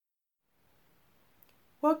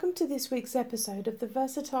Welcome to this week's episode of The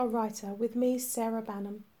Versatile Writer with me, Sarah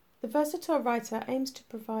Bannum. The Versatile Writer aims to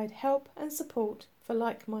provide help and support for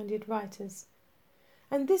like-minded writers.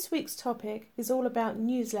 And this week's topic is all about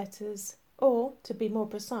newsletters, or, to be more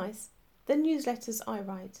precise, the newsletters I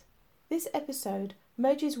write. This episode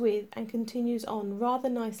merges with and continues on rather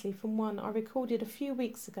nicely from one I recorded a few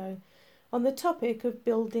weeks ago on the topic of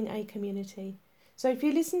building a community. So if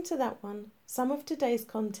you listen to that one, some of today's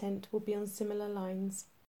content will be on similar lines.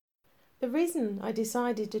 The reason I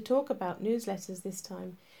decided to talk about newsletters this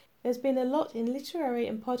time, there's been a lot in literary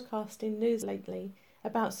and podcasting news lately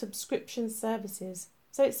about subscription services,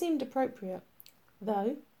 so it seemed appropriate.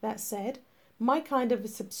 Though, that said, my kind of a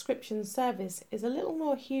subscription service is a little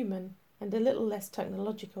more human and a little less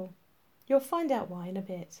technological. You'll find out why in a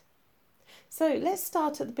bit. So let's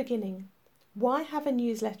start at the beginning. Why have a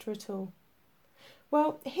newsletter at all?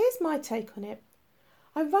 Well, here's my take on it.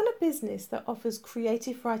 I run a business that offers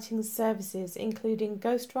creative writing services including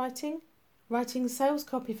ghostwriting, writing sales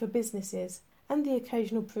copy for businesses, and the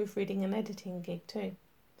occasional proofreading and editing gig too.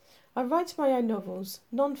 I write my own novels,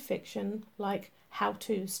 non-fiction like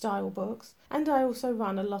how-to style books, and I also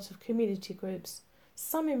run a lot of community groups,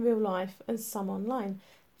 some in real life and some online.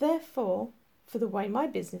 Therefore, for the way my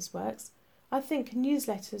business works, I think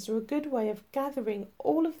newsletters are a good way of gathering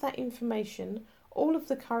all of that information, all of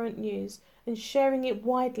the current news, and sharing it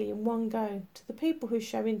widely in one go to the people who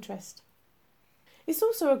show interest. It's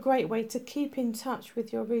also a great way to keep in touch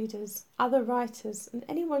with your readers, other writers, and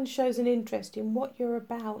anyone shows an interest in what you're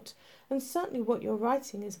about, and certainly what your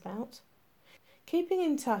writing is about. Keeping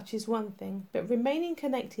in touch is one thing, but remaining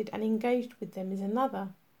connected and engaged with them is another,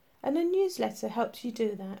 and a newsletter helps you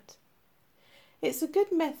do that. It's a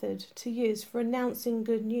good method to use for announcing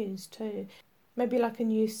good news too, maybe like a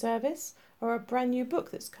new service or a brand new book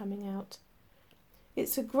that's coming out.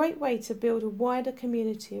 It's a great way to build a wider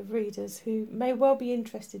community of readers who may well be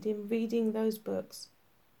interested in reading those books.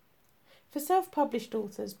 For self-published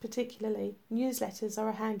authors particularly, newsletters are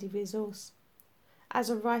a handy resource. As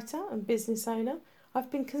a writer and business owner, I've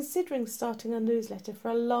been considering starting a newsletter for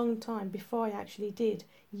a long time before I actually did,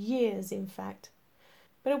 years in fact.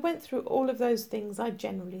 But I went through all of those things I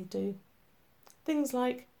generally do. Things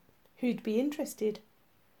like, who'd be interested?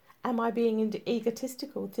 Am I being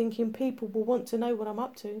egotistical, thinking people will want to know what I'm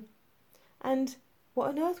up to? And what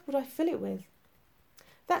on earth would I fill it with?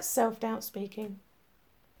 That's self-doubt speaking.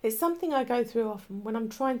 It's something I go through often when I'm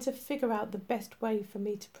trying to figure out the best way for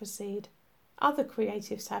me to proceed. Other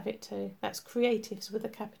creatives have it too. That's creatives with a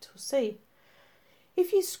capital C.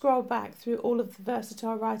 If you scroll back through all of the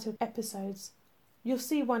Versatile Writer episodes, you'll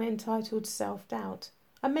see one entitled Self-Doubt.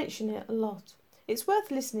 I mention it a lot. It's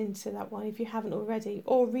worth listening to that one if you haven't already,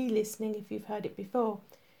 or re-listening if you've heard it before.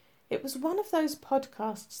 It was one of those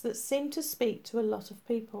podcasts that seemed to speak to a lot of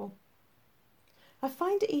people. I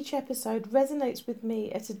find each episode resonates with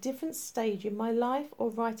me at a different stage in my life or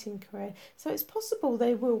writing career, so it's possible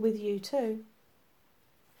they will with you too.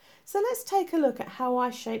 So let's take a look at how I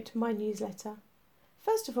shaped my newsletter.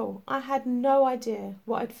 First of all, I had no idea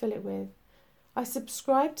what I'd fill it with. I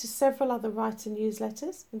subscribed to several other writer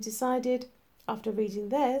newsletters and decided, after reading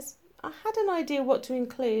theirs, I had an idea what to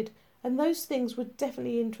include, and those things would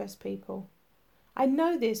definitely interest people. I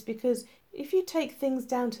know this because if you take things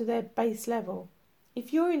down to their base level,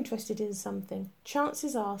 if you're interested in something,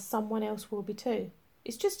 chances are someone else will be too.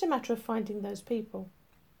 It's just a matter of finding those people.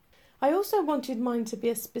 I also wanted mine to be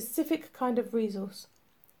a specific kind of resource.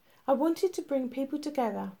 I wanted to bring people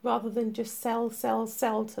together rather than just sell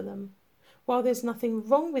to them. While there's nothing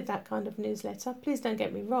wrong with that kind of newsletter, please don't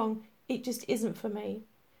get me wrong, it just isn't for me.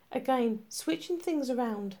 Again, switching things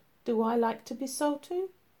around. Do I like to be sold to?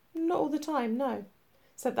 Not all the time, no.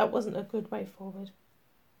 So that wasn't a good way forward.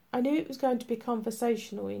 I knew it was going to be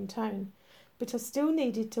conversational in tone, but I still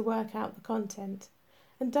needed to work out the content.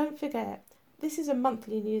 And don't forget, this is a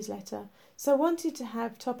monthly newsletter, so I wanted to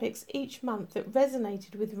have topics each month that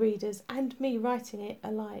resonated with readers and me writing it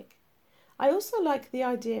alike. I also like the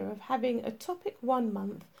idea of having a topic one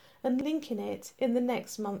month and linking it in the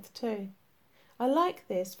next month too. I like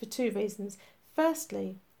this for two reasons.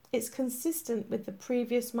 Firstly, it's consistent with the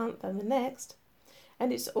previous month and the next,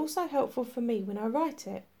 and it's also helpful for me when I write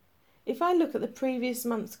it. If I look at the previous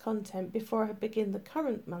month's content before I begin the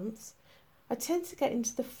current month's, I tend to get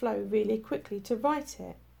into the flow really quickly to write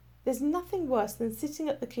it. There's nothing worse than sitting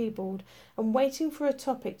at the keyboard and waiting for a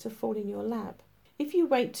topic to fall in your lap. If you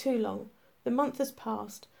wait too long, the month has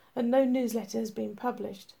passed and no newsletter has been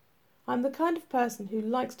published. I'm the kind of person who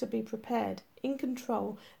likes to be prepared, in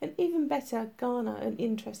control, and even better, garner an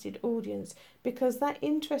interested audience, because that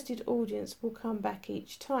interested audience will come back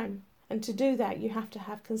each time. And to do that, you have to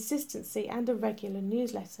have consistency and a regular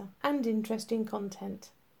newsletter and interesting content.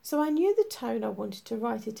 So I knew the tone I wanted to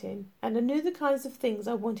write it in, and I knew the kinds of things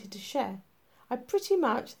I wanted to share. I pretty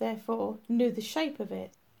much, therefore, knew the shape of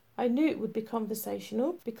it. I knew it would be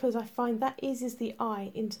conversational because I find that eases the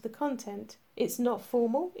eye into the content. It's not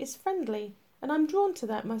formal, it's friendly, and I'm drawn to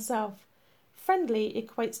that myself. Friendly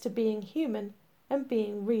equates to being human and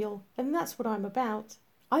being real, and that's what I'm about.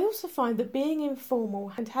 I also find that being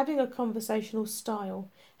informal and having a conversational style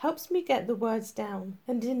helps me get the words down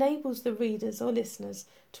and enables the readers or listeners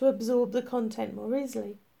to absorb the content more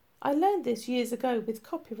easily. I learned this years ago with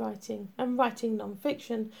copywriting and writing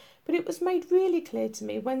non-fiction, but it was made really clear to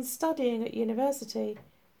me when studying at university.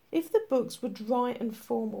 If the books were dry and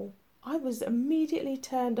formal, I was immediately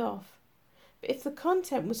turned off. But if the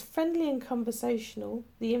content was friendly and conversational,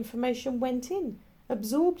 the information went in,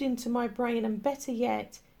 absorbed into my brain, and better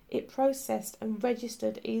yet, it processed and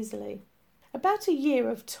registered easily. About a year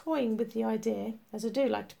of toying with the idea, as I do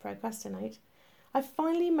like to procrastinate, I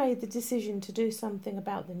finally made the decision to do something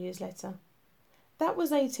about the newsletter. That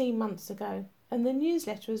was 18 months ago, and the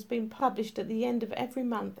newsletter has been published at the end of every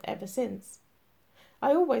month ever since. I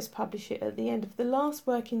always publish it at the end of the last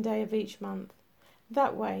working day of each month.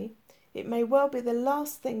 That way, it may well be the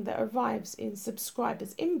last thing that arrives in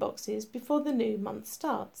subscribers' inboxes before the new month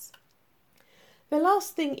starts. The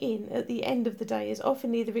last thing in at the end of the day is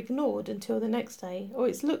often either ignored until the next day, or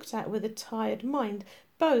it's looked at with a tired mind.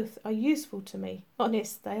 Both are useful to me,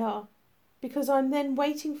 honest they are, because I'm then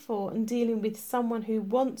waiting for and dealing with someone who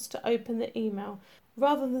wants to open the email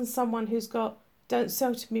rather than someone who's got "don't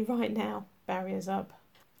sell to me right now" barriers up.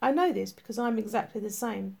 I know this because I'm exactly the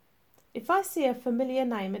same. If I see a familiar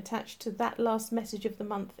name attached to that last message of the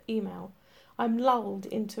month email, I'm lulled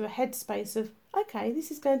into a headspace of, okay,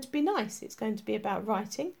 this is going to be nice, it's going to be about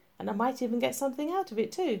writing, and I might even get something out of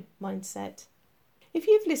it too, mindset. If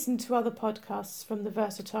you've listened to other podcasts from the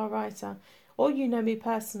Versatile Writer, or you know me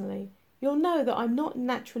personally, you'll know that I'm not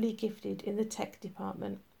naturally gifted in the tech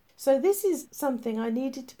department. So this is something I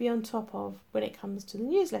needed to be on top of when it comes to the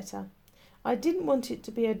newsletter. I didn't want it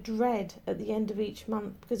to be a dread at the end of each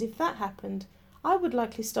month, because if that happened, I would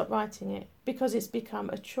likely stop writing it because it's become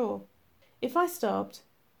a chore. If I stopped,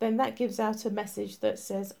 then that gives out a message that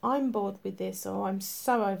says, I'm bored with this, or I'm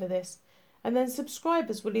so over this, and then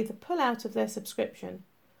subscribers will either pull out of their subscription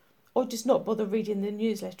or just not bother reading the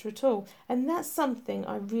newsletter at all, and that's something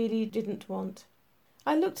I really didn't want.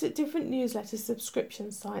 I looked at different newsletter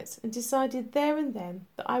subscription sites and decided there and then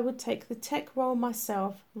that I would take the tech role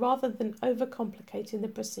myself rather than overcomplicating the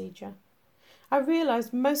procedure. I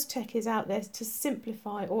realised most tech is out there to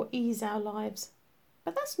simplify or ease our lives,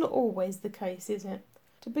 but that's not always the case, is it?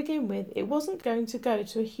 To begin with, it wasn't going to go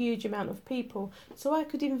to a huge amount of people, so I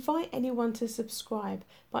could invite anyone to subscribe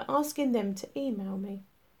by asking them to email me.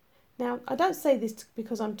 Now, I don't say this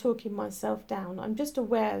because I'm talking myself down. I'm just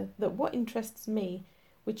aware that what interests me,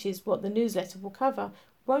 which is what the newsletter will cover,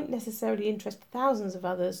 won't necessarily interest thousands of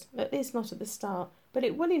others, at least not at the start, but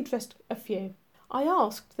it will interest a few. I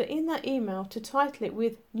asked that in that email to title it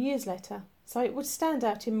with newsletter, so it would stand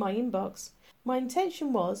out in my inbox. My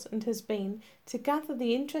intention was, and has been, to gather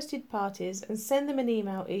the interested parties and send them an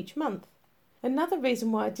email each month. Another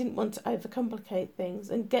reason why I didn't want to overcomplicate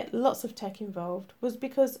things and get lots of tech involved was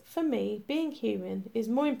because, for me, being human is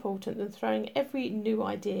more important than throwing every new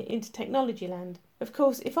idea into technology land. Of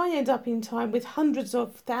course, if I end up in time with hundreds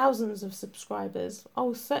of thousands of subscribers,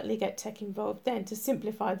 I'll certainly get tech involved then to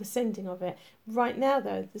simplify the sending of it. Right now,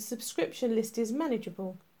 though, the subscription list is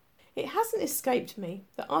manageable. It hasn't escaped me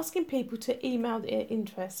that asking people to email their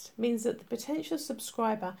interest means that the potential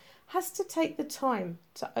subscriber has to take the time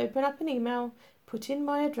to open up an email, put in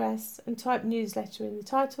my address and type newsletter in the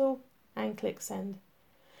title and click send.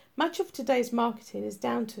 Much of today's marketing is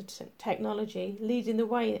down to technology leading the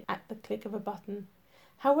way at the click of a button.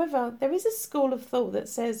 However, there is a school of thought that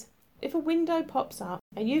says if a window pops up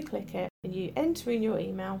and you click it and you enter in your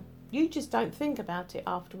email, you just don't think about it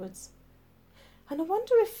afterwards. And I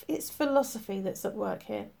wonder if it's philosophy that's at work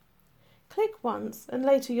here. Click once and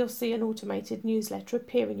later you'll see an automated newsletter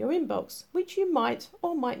appear in your inbox, which you might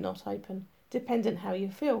or might not open, dependent how you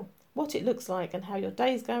feel, what it looks like and how your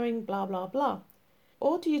day's going, blah blah blah.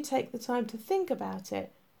 Or do you take the time to think about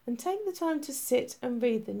it and take the time to sit and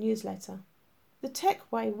read the newsletter? The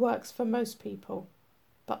tech way works for most people,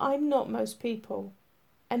 but I'm not most people,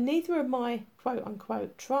 and neither are my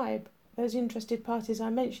quote-unquote tribe, those interested parties I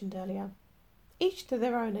mentioned earlier. Each to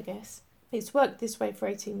their own, I guess. It's worked this way for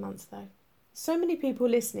 18 months though. So many people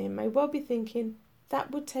listening may well be thinking, that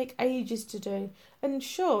would take ages to do. And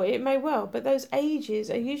sure, it may well, but those ages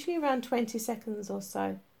are usually around 20 seconds or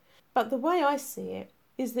so. But the way I see it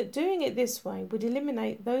is that doing it this way would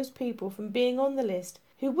eliminate those people from being on the list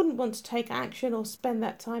who wouldn't want to take action or spend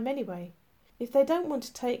that time anyway. If they don't want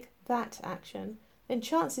to take that action, then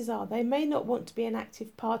chances are they may not want to be an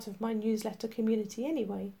active part of my newsletter community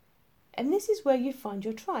anyway. And this is where you find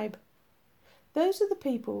your tribe. Those are the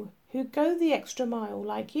people who go the extra mile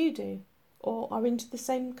like you do, or are into the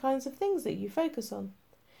same kinds of things that you focus on.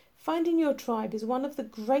 Finding your tribe is one of the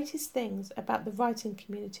greatest things about the writing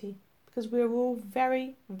community, because we are all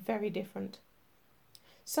very, very different.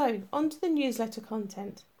 So, on to the newsletter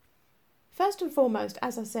content. First and foremost,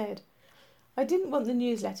 as I said, I didn't want the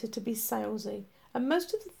newsletter to be salesy, and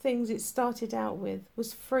most of the things it started out with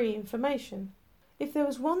was free information. If there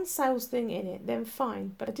was one sales thing in it, then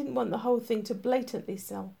fine, but I didn't want the whole thing to blatantly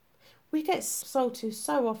sell. We get sold to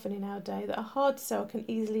so often in our day that a hard sell can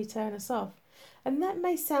easily turn us off, and that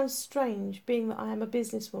may sound strange, being that I am a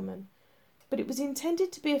businesswoman, but it was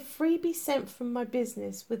intended to be a freebie sent from my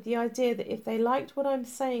business with the idea that if they liked what I'm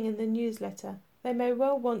saying in the newsletter, they may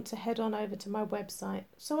well want to head on over to my website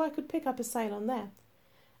so I could pick up a sale on there.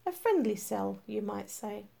 A friendly sell, you might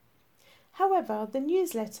say. However, the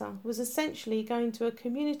newsletter was essentially going to a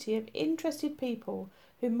community of interested people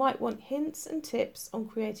who might want hints and tips on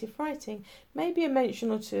creative writing, maybe a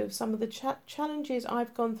mention or two of some of the challenges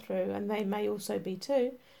I've gone through, and they may also be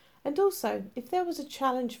too. And also, if there was a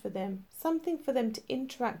challenge for them, something for them to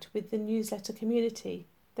interact with the newsletter community,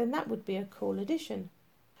 then that would be a cool addition.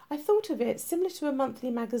 I thought of it similar to a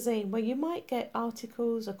monthly magazine where you might get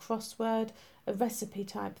articles, a crossword, a recipe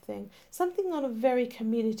type thing, something on a very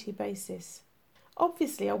community basis.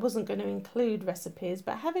 Obviously, I wasn't going to include recipes,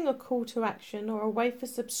 but having a call to action or a way for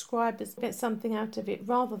subscribers to get something out of it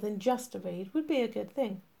rather than just a read would be a good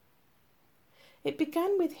thing. It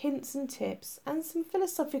began with hints and tips and some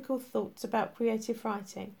philosophical thoughts about creative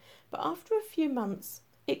writing, but after a few months,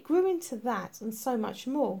 it grew into that and so much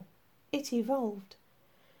more. It evolved.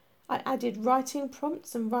 I added writing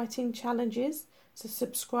prompts and writing challenges so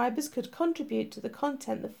subscribers could contribute to the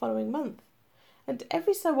content the following month. And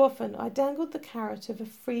every so often I dangled the carrot of a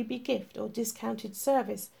freebie gift or discounted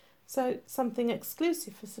service, so something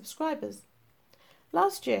exclusive for subscribers.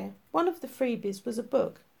 Last year, one of the freebies was a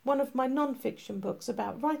book, one of my non-fiction books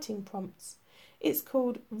about writing prompts. It's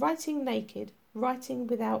called Writing Naked, Writing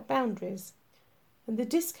Without Boundaries, and the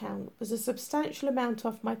discount was a substantial amount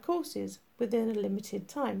off my courses within a limited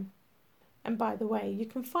time. And by the way, you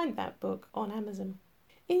can find that book on Amazon.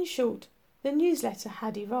 In short, the newsletter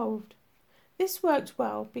had evolved. This worked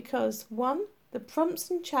well because 1. The prompts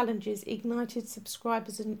and challenges ignited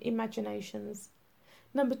subscribers' imaginations.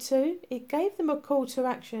 2. It gave them a call to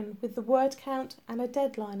action with the word count and a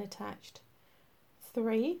deadline attached.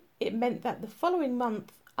 3. It meant that the following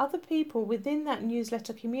month, other people within that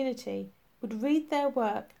newsletter community would read their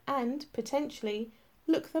work and, potentially,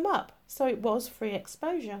 look them up, so it was free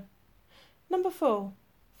exposure. 4.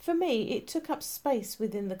 For me, it took up space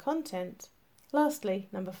within the content. Lastly,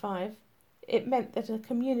 5. It meant that a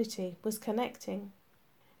community was connecting.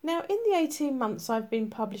 Now, in the 18 months I've been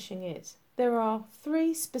publishing it, there are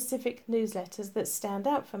 3 specific newsletters that stand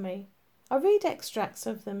out for me. I'll read extracts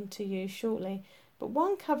of them to you shortly, but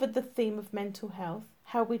one covered the theme of mental health,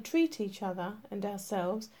 how we treat each other and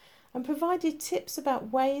ourselves, and provided tips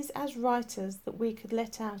about ways as writers that we could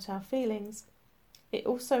let out our feelings. It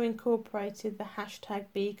also incorporated the hashtag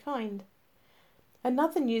 #BeKind.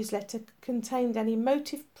 Another newsletter contained an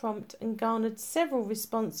emotive prompt and garnered several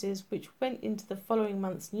responses which went into the following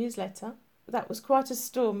month's newsletter. That was quite a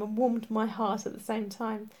storm and warmed my heart at the same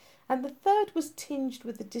time. And the third was tinged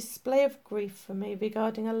with a display of grief for me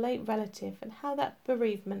regarding a late relative and how that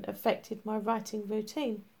bereavement affected my writing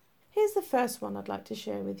routine. Here's the first one I'd like to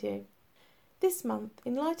share with you. This month,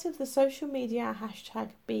 in light of the social media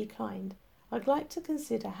hashtag #BeKind, I'd like to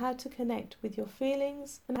consider how to connect with your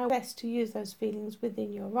feelings and how best to use those feelings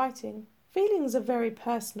within your writing. Feelings are very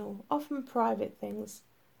personal, often private things,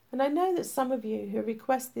 and I know that some of you who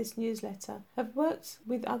request this newsletter have worked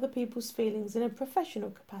with other people's feelings in a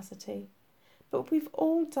professional capacity, but we've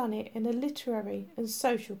all done it in a literary and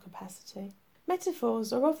social capacity.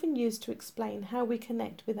 Metaphors are often used to explain how we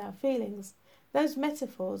connect with our feelings. Those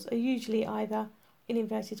metaphors are usually either, in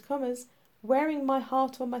inverted commas, wearing my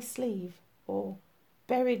heart on my sleeve, or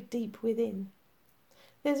buried deep within.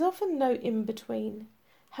 There's often no in-between.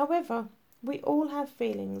 However, we all have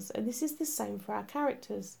feelings, and this is the same for our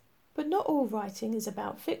characters. But not all writing is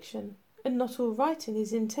about fiction, and not all writing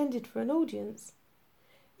is intended for an audience.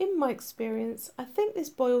 In my experience, I think this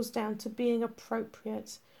boils down to being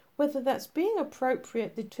appropriate, whether that's being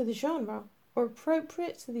appropriate to the genre or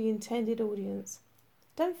appropriate to the intended audience.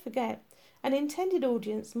 Don't forget, An intended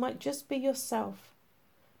audience might just be yourself.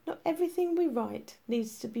 Not everything we write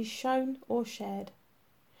needs to be shown or shared.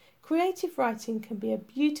 Creative writing can be a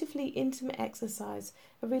beautifully intimate exercise,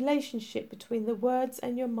 a relationship between the words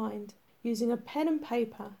and your mind, using a pen and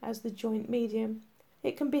paper as the joint medium.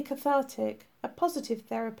 It can be cathartic, a positive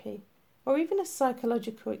therapy, or even a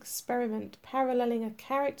psychological experiment paralleling a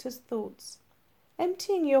character's thoughts.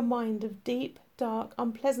 Emptying your mind of deep, dark,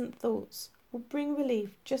 unpleasant thoughts will bring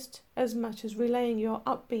relief just as much as relaying your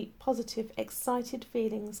upbeat, positive, excited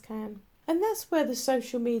feelings can. And that's where the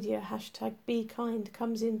social media hashtag #BeKind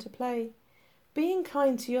comes into play. Being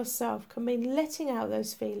kind to yourself can mean letting out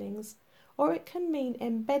those feelings, or it can mean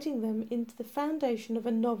embedding them into the foundation of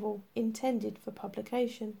a novel intended for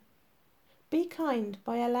publication. Be kind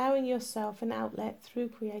by allowing yourself an outlet through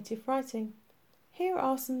creative writing. Here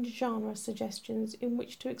are some genre suggestions in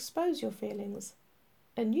which to expose your feelings.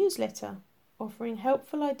 A newsletter, offering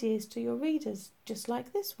helpful ideas to your readers, just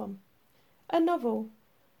like this one. A novel,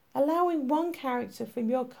 allowing one character from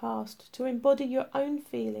your cast to embody your own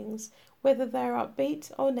feelings, whether they're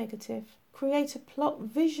upbeat or negative. Create a plot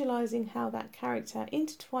visualising how that character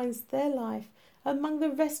intertwines their life among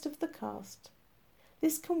the rest of the cast.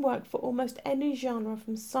 This can work for almost any genre,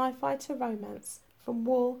 from sci-fi to romance, from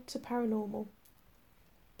war to paranormal.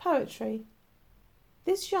 Poetry.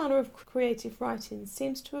 This genre of creative writing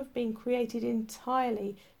seems to have been created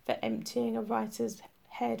entirely for emptying a writer's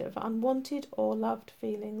head of unwanted or loved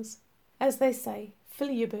feelings. As they say, fill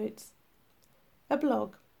your boots. A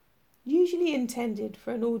blog. Usually intended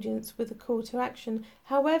for an audience with a call to action.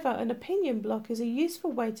 However, an opinion blog is a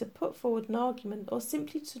useful way to put forward an argument or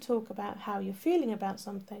simply to talk about how you're feeling about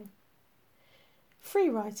something. Free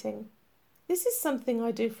writing. This is something I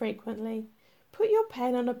do frequently. Put your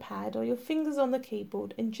pen on a pad or your fingers on the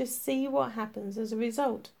keyboard and just see what happens as a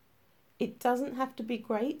result. It doesn't have to be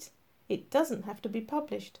great. It doesn't have to be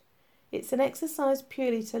published. It's an exercise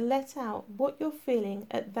purely to let out what you're feeling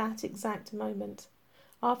at that exact moment.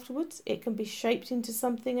 Afterwards, it can be shaped into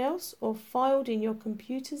something else or filed in your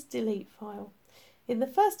computer's delete file. In the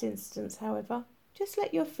first instance, however, just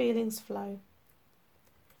let your feelings flow.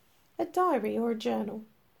 A diary or a journal.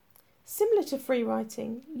 Similar to free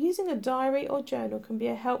writing, using a diary or journal can be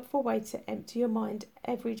a helpful way to empty your mind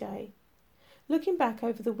every day. Looking back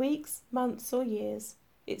over the weeks, months or years,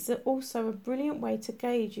 it's also a brilliant way to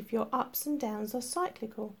gauge if your ups and downs are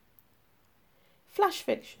cyclical. Flash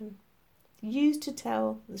fiction. Used to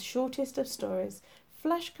tell the shortest of stories,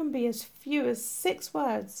 flash can be as few as 6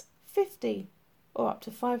 words, 50, or up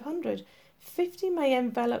to 500. 50 may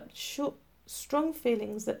envelop strong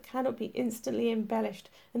feelings that cannot be instantly embellished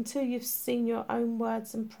until you've seen your own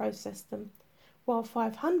words and processed them, while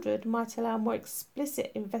 500 might allow more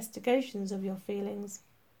explicit investigations of your feelings.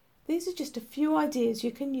 These are just a few ideas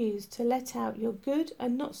you can use to let out your good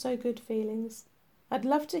and not so good feelings. I'd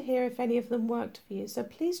love to hear if any of them worked for you, so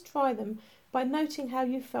please try them by noting how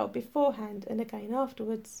you felt beforehand and again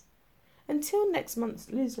afterwards. Until next month's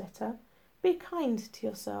newsletter, be kind to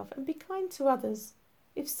yourself and be kind to others.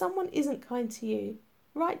 If someone isn't kind to you,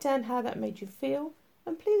 write down how that made you feel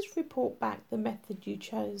and please report back the method you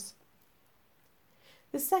chose.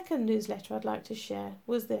 The second newsletter I'd like to share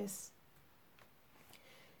was this.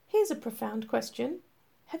 Here's a profound question.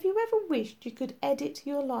 Have you ever wished you could edit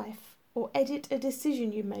your life or edit a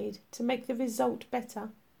decision you made to make the result better,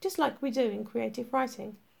 just like we do in creative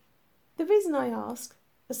writing? The reason I ask,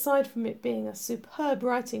 aside from it being a superb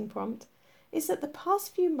writing prompt, is that the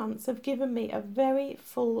past few months have given me a very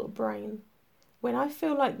full brain. When I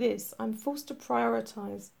feel like this, I'm forced to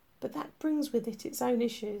prioritise, but that brings with it its own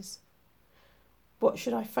issues. What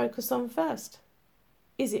should I focus on first?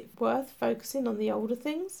 Is it worth focusing on the older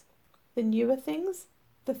things, the newer things,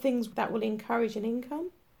 the things that will encourage an income,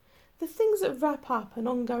 the things that wrap up an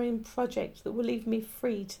ongoing project that will leave me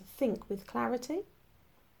free to think with clarity?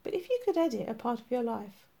 But if you could edit a part of your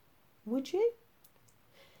life, would you?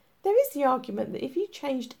 There is the argument that if you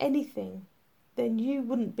changed anything, then you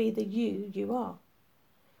wouldn't be the you are.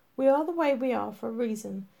 We are the way we are for a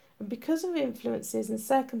reason, and because of influences and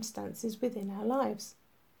circumstances within our lives.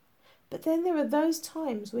 But then there are those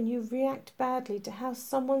times when you react badly to how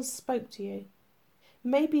someone spoke to you.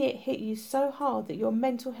 Maybe it hit you so hard that your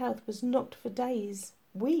mental health was knocked for days,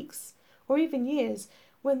 weeks, or even years,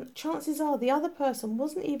 when chances are the other person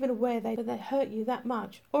wasn't even aware they hurt you that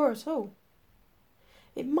much, or at all.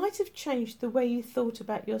 It might have changed the way you thought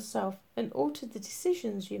about yourself and altered the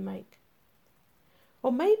decisions you make.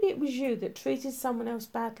 Or maybe it was you that treated someone else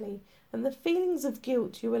badly, and the feelings of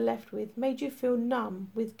guilt you were left with made you feel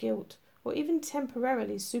numb with guilt, or even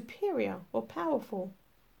temporarily superior or powerful.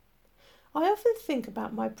 I often think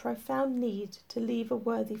about my profound need to leave a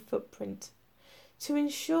worthy footprint, to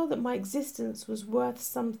ensure that my existence was worth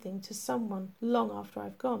something to someone long after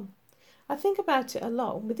I've gone. I think about it a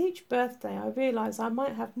lot, and with each birthday I realise I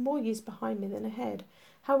might have more years behind me than ahead.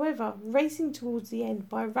 However, racing towards the end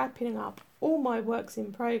by wrapping up all my works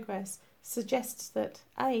in progress suggests that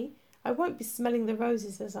A, I won't be smelling the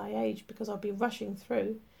roses as I age because I'll be rushing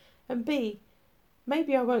through, and B,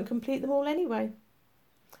 maybe I won't complete them all anyway.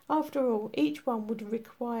 After all, each one would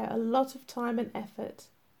require a lot of time and effort.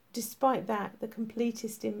 Despite that, the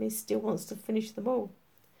completist in me still wants to finish them all.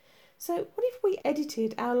 So what if we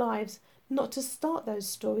edited our lives not to start those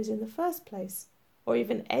stories in the first place, or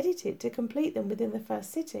even edit it to complete them within the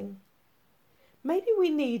first sitting? Maybe we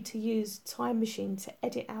need to use Time Machine to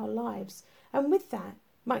edit our lives, and with that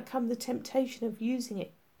might come the temptation of using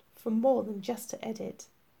it for more than just to edit.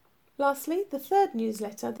 Lastly, the third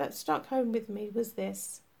newsletter that struck home with me was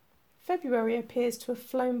this. February appears to have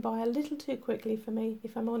flown by a little too quickly for me,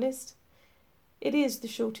 if I'm honest. It is the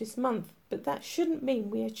shortest month, but that shouldn't mean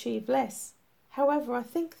we achieve less. However, I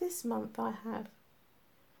think this month I have.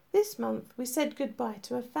 This month we said goodbye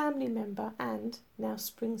to a family member and, now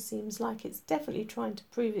spring seems like it's definitely trying to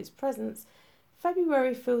prove its presence,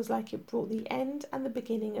 February feels like it brought the end and the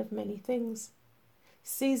beginning of many things.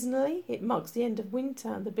 Seasonally, it marks the end of winter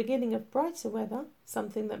and the beginning of brighter weather,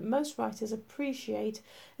 something that most writers appreciate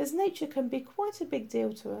as nature can be quite a big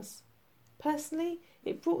deal to us. Personally,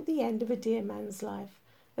 it brought the end of a dear man's life,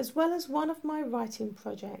 as well as one of my writing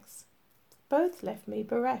projects. Both left me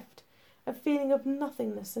bereft, a feeling of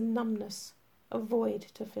nothingness and numbness, a void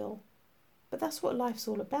to fill. But that's what life's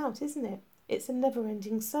all about, isn't it? It's a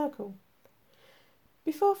never-ending circle.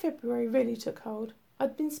 Before February really took hold,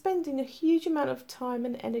 I'd been spending a huge amount of time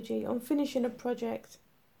and energy on finishing a project.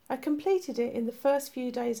 I completed it in the first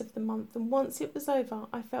few days of the month, and once it was over,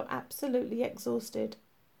 I felt absolutely exhausted.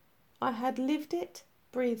 I had lived it,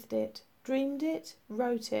 breathed it, dreamed it,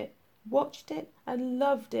 wrote it, watched it, and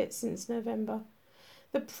loved it since November.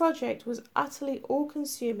 The project was utterly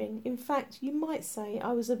all-consuming. In fact, you might say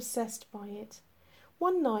I was obsessed by it.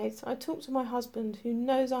 One night, I talked to my husband, who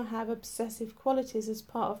knows I have obsessive qualities as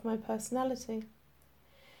part of my personality.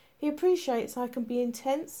 He appreciates I can be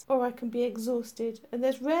intense or I can be exhausted, and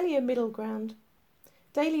there's rarely a middle ground.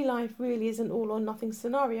 Daily life really is an all-or-nothing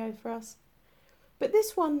scenario for us. But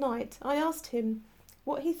this one night, I asked him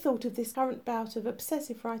what he thought of this current bout of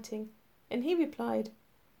obsessive writing, and he replied,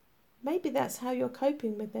 "Maybe that's how you're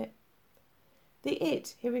coping with it." The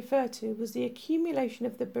it he referred to was the accumulation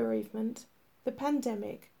of the bereavement, the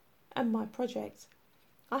pandemic, and my project.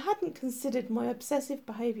 I hadn't considered my obsessive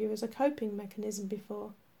behaviour as a coping mechanism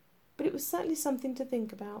before, but it was certainly something to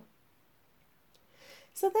think about.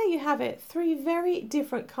 So there you have it, 3 very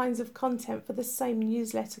different kinds of content for the same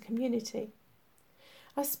newsletter community.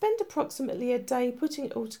 I spend approximately a day putting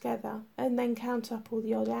it all together and then count up all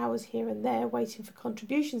the odd hours here and there waiting for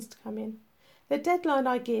contributions to come in. The deadline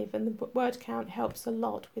I give and the word count helps a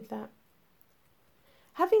lot with that.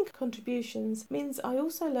 Having contributions means I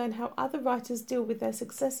also learn how other writers deal with their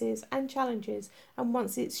successes and challenges, and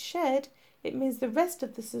once it's shared, it means the rest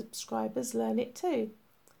of the subscribers learn it too.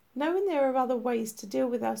 Knowing there are other ways to deal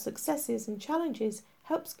with our successes and challenges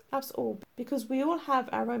helps us all because we all have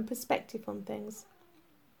our own perspective on things.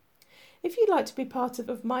 If you'd like to be part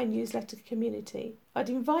of my newsletter community, I'd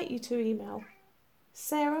invite you to email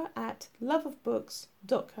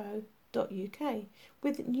sarah@loveofbooks.co.uk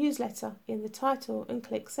with newsletter in the title and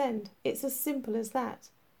click send. It's as simple as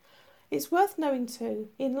that. It's worth knowing too,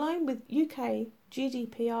 in line with UK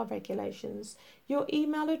GDPR regulations, your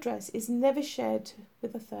email address is never shared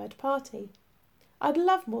with a third party. I'd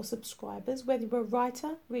love more subscribers, whether you're a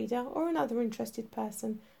writer, reader or another interested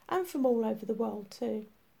person, and from all over the world too.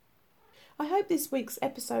 I hope this week's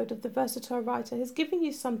episode of The Versatile Writer has given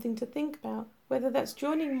you something to think about, whether that's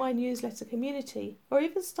joining my newsletter community or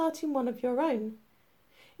even starting one of your own.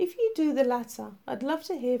 If you do the latter, I'd love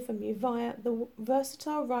to hear from you via the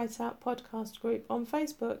Versatile Writer podcast group on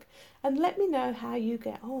Facebook and let me know how you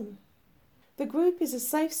get on. The group is a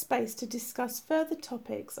safe space to discuss further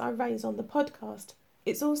topics I raise on the podcast.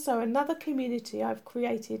 It's also another community I've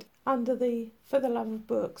created under the For the Love of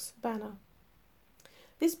Books banner.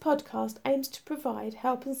 This podcast aims to provide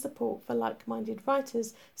help and support for like-minded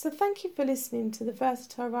writers, so thank you for listening to The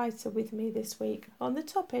Versatile Writer with me this week on the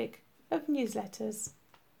topic of newsletters.